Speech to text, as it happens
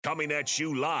Coming at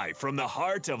you live from the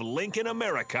heart of Lincoln,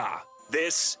 America.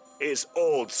 This is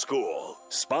Old School,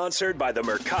 sponsored by the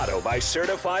Mercado by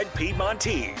Certified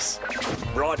Piedmontese.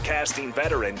 Broadcasting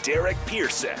veteran Derek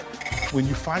Pearson. When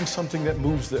you find something that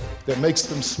moves them, that makes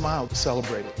them smile,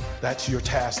 celebrate it. That's your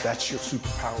task. That's your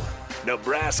superpower.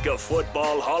 Nebraska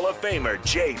Football Hall of Famer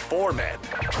Jay Foreman.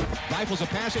 Rifles a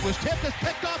pass. It was tipped. It's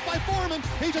picked off by Foreman.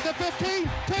 He's at the 15,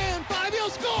 10, 5. He'll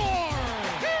score!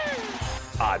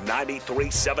 On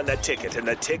 93.7 The Ticket and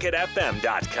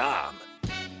theticketfm.com.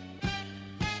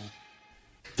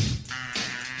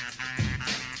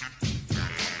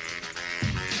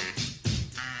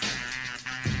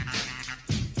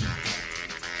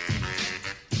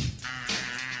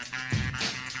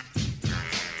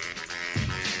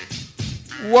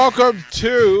 Welcome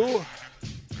to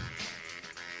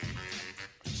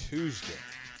Tuesday.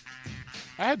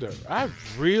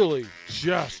 I've really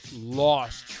just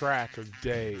lost track of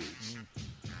days.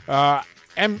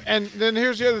 And then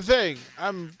here's the other thing.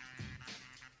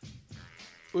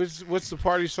 What's the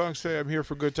party song say? I'm here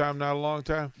for a good time, not a long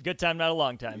time. Good time, not a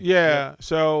long time. Yeah. Yep.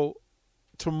 So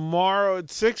tomorrow at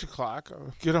 6 o'clock,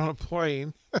 I'll get on a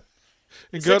plane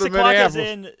and go 6 to o'clock Minneapolis. is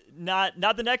in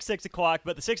not the next 6 o'clock,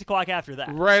 but the 6 o'clock after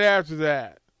that. Right after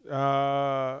that.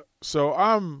 So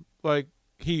I'm like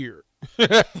here.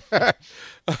 Yeah,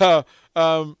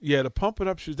 the Pump It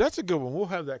Up shoes. That's a good one. We'll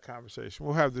have that conversation.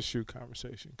 We'll have the shoe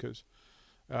conversation because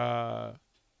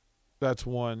that's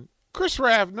one. Chris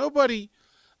Raff, nobody.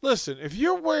 Listen, if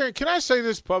you're wearing, can I say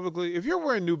this publicly? If you're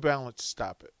wearing New Balance,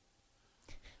 stop it.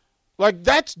 Like,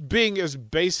 that's being as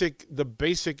basic, the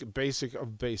basic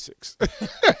of basics.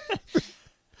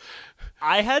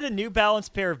 I had a New Balance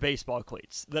pair of baseball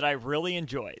cleats that I really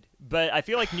enjoyed, but I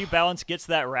feel like New Balance gets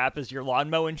that rap as your lawn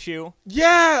mowing shoe.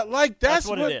 Yeah, like that's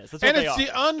what it is. That's what and they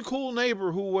it's are. the uncool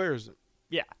neighbor who wears them.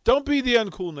 Yeah. Don't be the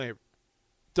uncool neighbor.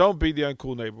 Don't be the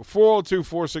uncool neighbor.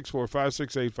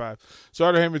 402-464-5685.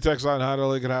 Starter Heyman text line, Honda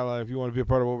Lincoln Hotline if you want to be a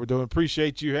part of what we're doing.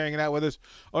 Appreciate you hanging out with us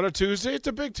on a Tuesday. It's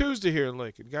a big Tuesday here in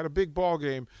Lincoln. Got a big ball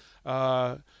game.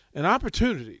 An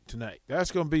opportunity tonight.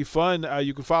 That's going to be fun.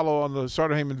 You can follow on the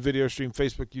Starter Heyman video stream,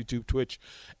 Facebook, YouTube, Twitch,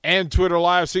 and Twitter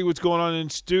Live. See what's going on in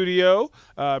studio.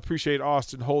 Appreciate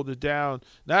Austin holding it down,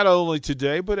 not only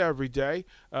today, but every day.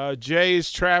 Jay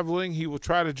is traveling. He will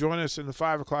try to join us in the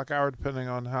 5 o'clock hour, depending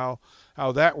on how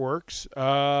that works.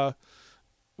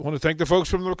 I want to thank the folks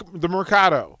from the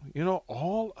Mercado. You know,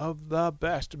 all of the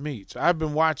best meats. I've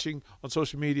been watching on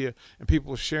social media, and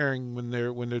people are sharing when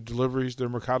their deliveries, their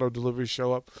Mercado deliveries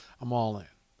show up. I'm all in.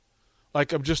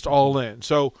 Like, I'm just all in.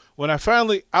 So when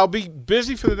I'll be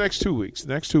busy for the next 2 weeks.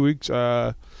 The next 2 weeks,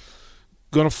 going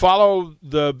to follow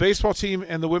the baseball team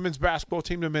and the women's basketball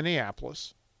team to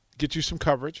Minneapolis. Get you some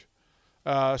coverage,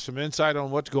 some insight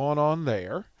on what's going on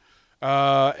there.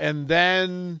 And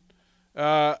then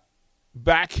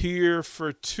back here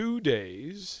for 2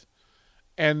 days,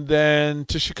 and then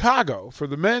to Chicago for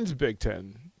the men's Big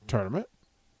Ten tournament.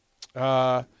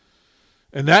 And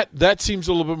that seems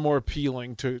a little bit more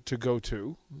appealing to go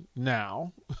to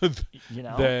now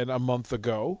than a month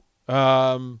ago.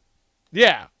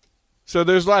 Yeah. So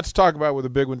there's lots to talk about with a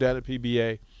big one down at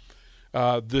PBA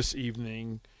this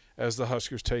evening as the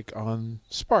Huskers take on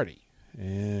Sparty.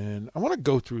 And I want to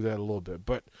go through that a little bit,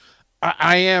 but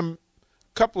I am –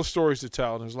 couple of stories to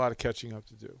tell, and there's a lot of catching up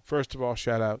to do. First of all,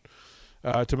 shout out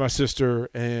to my sister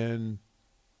and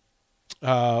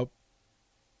a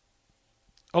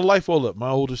life well lived. My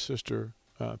oldest sister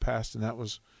passed, and that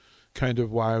was kind of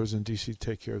why I was in D.C. to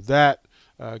take care of that.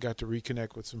 Got to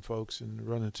reconnect with some folks and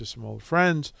run into some old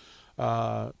friends.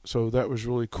 So that was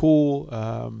really cool.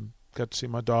 Got to see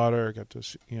my daughter. Got to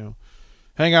see,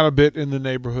 hang out a bit in the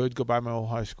neighborhood, go by my old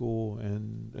high school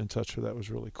and such. So that was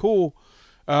really cool.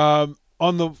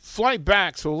 On the flight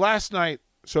back, so last night,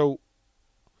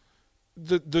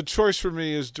 the choice for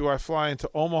me is, do I fly into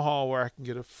Omaha where I can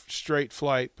get a straight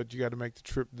flight, but you got to make the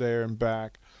trip there and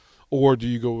back, or do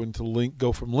you go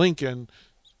from Lincoln?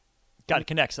 Got to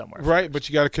connect somewhere. Right, but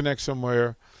you got to connect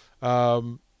somewhere.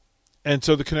 And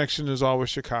so the connection is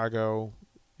always Chicago,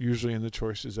 usually in the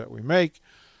choices that we make.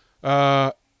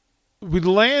 We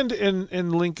land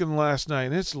in Lincoln last night,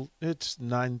 and it's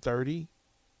 9:30.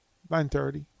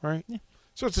 9:30, right? Yeah.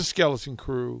 So it's a skeleton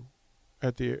crew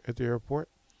at the airport.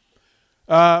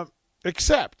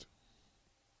 Except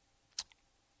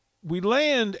we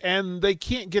land and they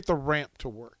can't get the ramp to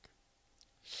work.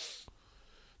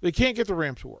 They can't get the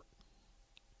ramp to work.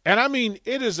 And I mean,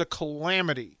 it is a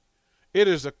calamity. It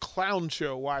is a clown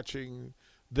show watching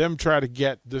them try to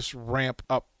get this ramp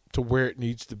up to where it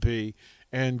needs to be.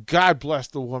 And God bless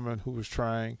the woman who was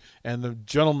trying and the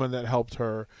gentleman that helped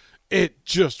her. it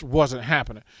just wasn't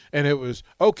happening. And it was,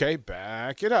 okay,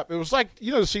 back it up. It was like,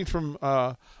 the scene from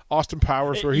Austin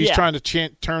Powers where he's trying to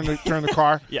turn the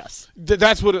car. Yes.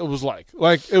 That's what it was like.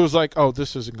 Like, it was like, oh,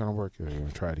 this isn't going to work. They're going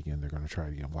to try it again. They're going to try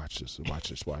it again. Watch this.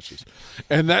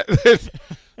 And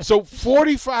so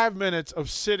 45 minutes of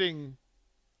sitting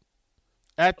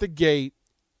at the gate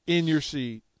in your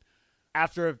seat.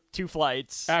 After two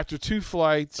flights.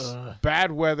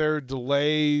 Bad weather,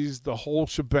 delays, the whole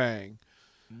shebang.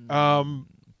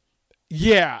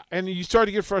 Yeah, and you start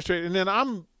to get frustrated. And then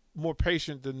I'm more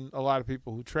patient than a lot of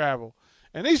people who travel.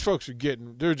 And these folks are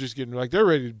they're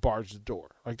ready to barge the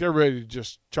door. Like, they're ready to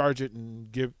just charge it and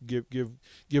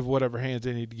give whatever hands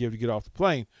they need to give to get off the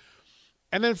plane.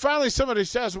 And then finally somebody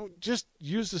says, well, just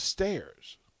use the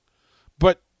stairs.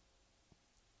 But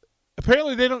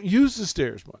apparently they don't use the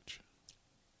stairs much.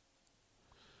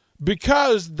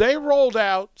 Because they rolled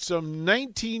out some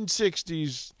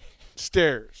 1960s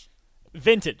stairs.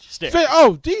 Vintage stairs.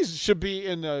 These should be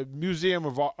in the museum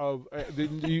of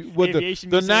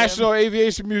the National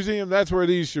Aviation Museum. That's where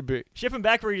these should be. Ship them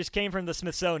back where you just came from, the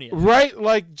Smithsonian. Right?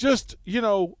 Like, just,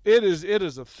 it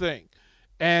is a thing.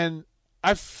 And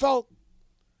I felt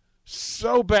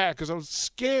so bad because I was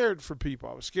scared for people.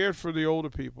 I was scared for the older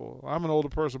people. I'm an older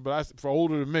person, but for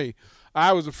older than me,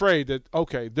 I was afraid that,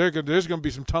 okay, there's going to be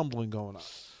some tumbling going on.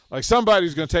 Like,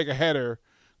 somebody's going to take a header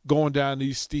going down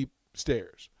these steep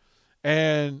stairs.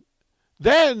 And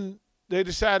then they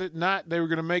decided they were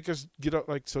going to make us get up,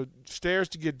 like, so stairs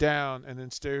to get down and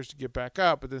then stairs to get back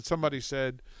up. But then somebody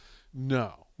said,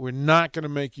 no, we're not going to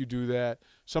make you do that.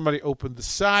 Somebody opened the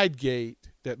side gate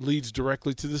that leads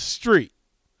directly to the street.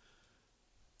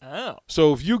 Oh.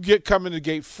 So if you coming to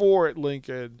gate 4 at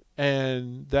Lincoln,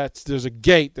 and there's a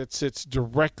gate that sits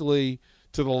directly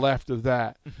to the left of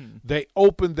that, they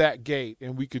opened that gate,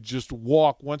 and we could just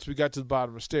walk. Once we got to the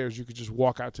bottom of the stairs, you could just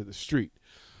walk out to the street.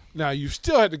 Now, you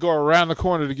still had to go around the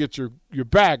corner to get your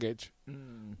baggage,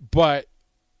 but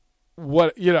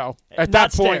at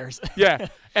that point, yeah.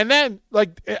 And then,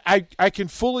 like, I can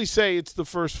fully say it's the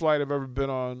first flight I've ever been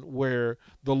on where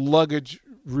the luggage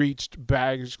reached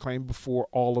baggage claim before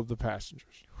all of the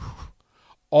passengers.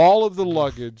 All of the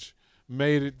luggage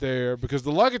made it there because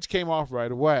the luggage came off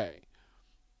right away.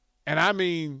 And I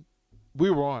mean, we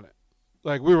were on it.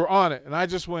 Like, we were on it. And I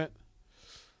just went,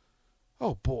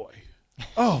 oh, boy.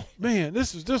 Oh, man,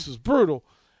 this is brutal.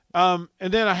 And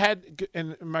then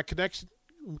and my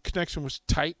connection was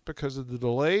tight because of the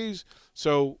delays,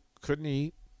 so couldn't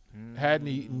eat. Hadn't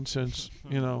eaten since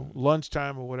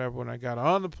lunchtime or whatever when I got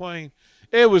on the plane.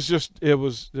 It was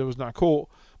not cool.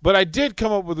 But I did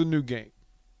come up with a new game.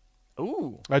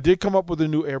 Ooh! I did come up with a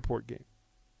new airport game,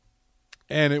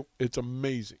 and it's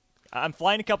amazing. I'm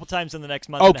flying a couple times in the next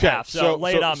month and a half, so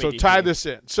lay it on me. So tie this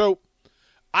in. So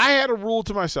I had a rule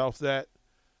to myself that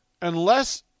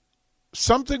unless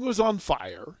something was on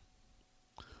fire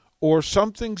or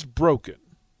something's broken,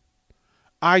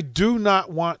 I do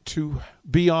not want to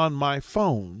be on my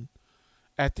phone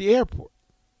at the airport.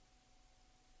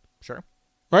 Sure.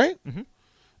 Right? Mm-hmm.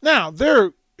 Now, there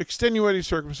are extenuating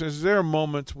circumstances. There are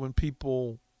moments when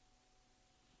people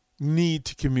need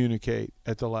to communicate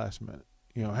at the last minute.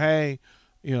 Hey,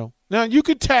 now you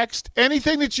could text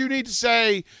anything that you need to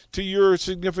say to your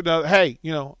significant other. Hey,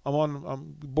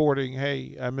 I'm boarding.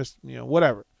 Hey, I missed,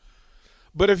 whatever.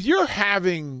 But if you're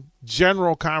having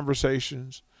general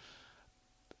conversations,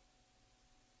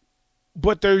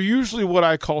 but they're usually what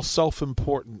I call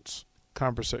self-importance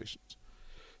conversations,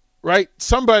 right?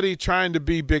 Somebody trying to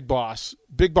be Big Boss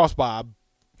Bob,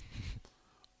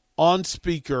 on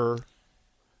speaker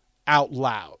out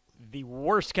loud. The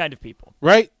worst kind of people.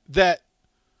 Right?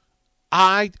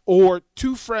 Or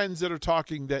two friends that are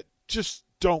talking that just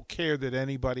don't care that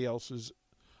anybody else is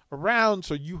around,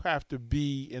 so you have to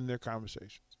be in their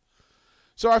conversations.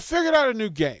 So I figured out a new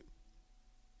game.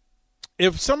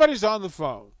 If somebody's on the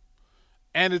phone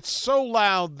and it's so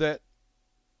loud that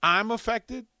I'm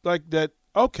affected, like that,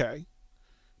 okay,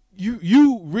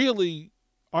 you really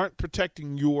aren't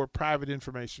protecting your private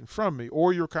information from me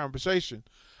or your conversation,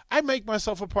 I make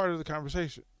myself a part of the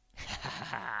conversation.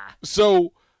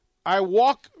 So I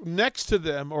walk next to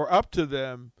them or up to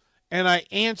them and I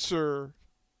answer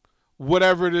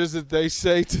whatever it is that they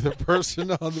say to the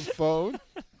person on the phone.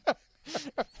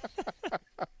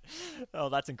 Oh,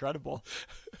 that's incredible.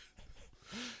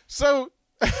 So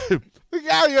the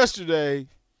guy yesterday,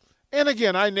 and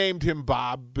again, I named him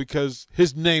Bob because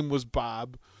his name was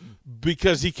Bob,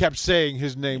 because he kept saying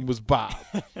his name was Bob.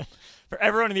 For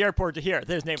everyone in the airport to hear,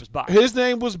 his name was Bob. His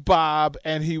name was Bob,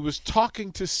 and he was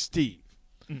talking to Steve.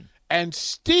 And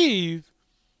Steve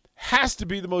has to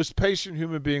be the most patient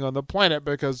human being on the planet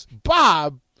because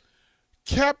Bob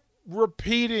kept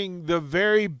repeating the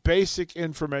very basic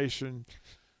information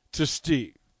to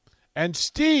Steve. And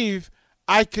Steve,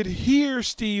 I could hear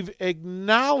Steve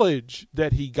acknowledge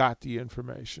that he got the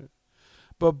information.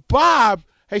 But Bob,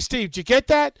 hey, Steve, did you get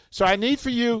that? So I need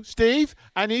for you, Steve,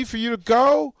 I need for you to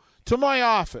go to my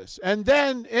office. And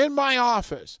then in my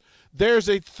office, there's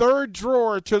a third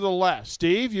drawer to the left.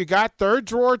 Steve, you got third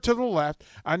drawer to the left.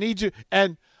 I need you.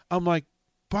 And I'm like,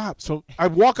 Bob. So I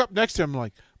walk up next to him. I'm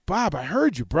like, Bob, I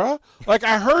heard you, bro. Like,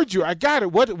 I heard you. I got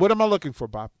it. What am I looking for,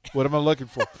 Bob? What am I looking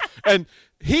for? And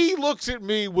he looks at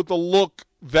me with a look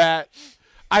that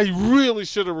I really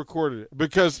should have recorded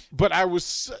it but I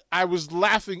was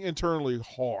laughing internally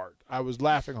hard. I was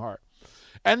laughing hard.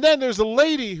 And then there's a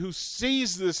lady who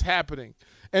sees this happening,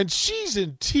 and she's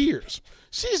in tears.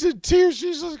 She's in tears.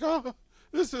 She's like, oh,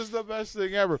 this is the best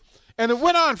thing ever. And it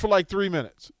went on for like 3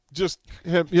 minutes. Just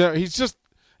him, he's just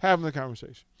having the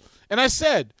conversation. And I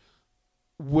said,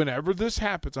 whenever this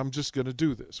happens, I'm just going to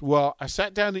do this. Well, I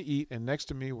sat down to eat, and next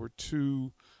to me were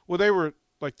they were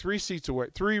like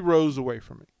 3 rows away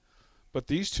from me. But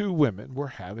these two women were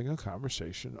having a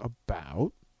conversation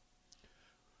about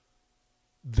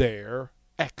their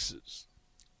exes.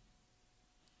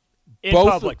 In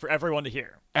public for everyone to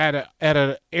hear. At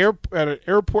an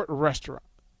airport restaurant.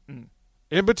 Mm.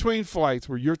 In between flights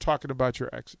where you're talking about your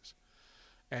exes.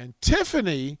 And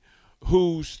Tiffany,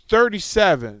 who's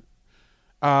 37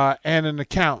 and an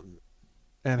accountant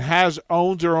and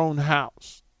owns her own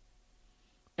house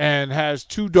and has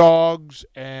 2 dogs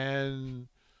and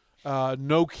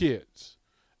no kids.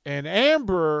 And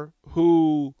Amber,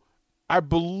 who I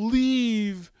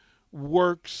believe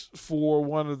works for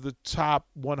one of the top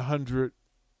 100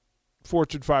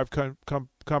 Fortune 5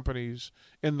 companies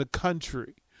in the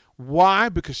country. Why?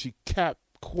 Because she kept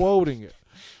quoting it.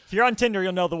 If you're on Tinder,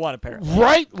 you'll know the one, apparently.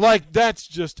 Right? Like, that's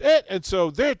just it. And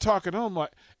so they're talking home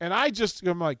like, and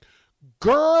I'm like,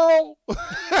 girl,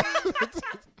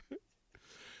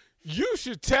 you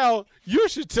should tell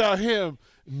him,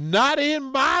 not in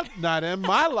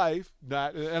my life,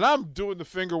 and I'm doing the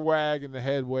finger wag and the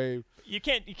head wave. You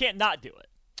can't not do it.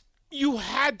 You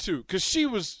had to, because she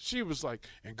was like,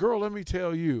 and girl, let me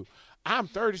tell you, I'm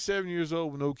 37 years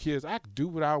old with no kids. I can do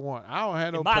what I want. I don't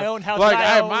have no my own house. Like, I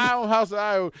have my own house that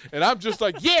I own, and I'm just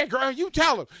like, yeah, girl, you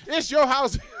tell him it's your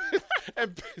house.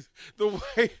 And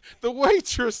the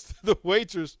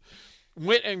waitress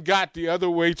went and got the other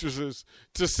waitresses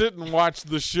to sit and watch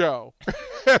the show.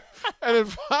 And then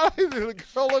finally the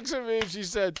girl looks at me and she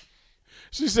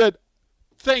said,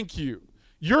 thank you.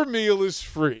 Your meal is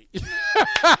free.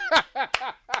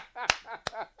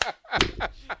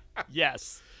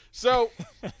 Yes. So,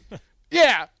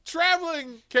 yeah,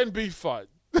 traveling can be fun.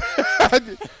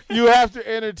 You have to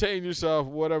entertain yourself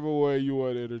whatever way you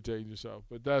want to entertain yourself.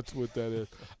 But that's what that is.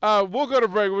 We'll go to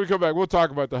break. When we come back, we'll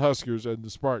talk about the Huskers and the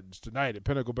Spartans tonight at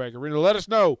Pinnacle Bank Arena. Let us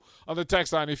know on the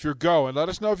text line if you're going. Let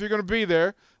us know if you're going to be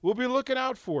there. We'll be looking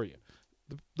out for you.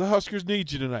 The Huskers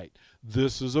need you tonight.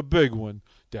 This is a big one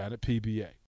down at PBA.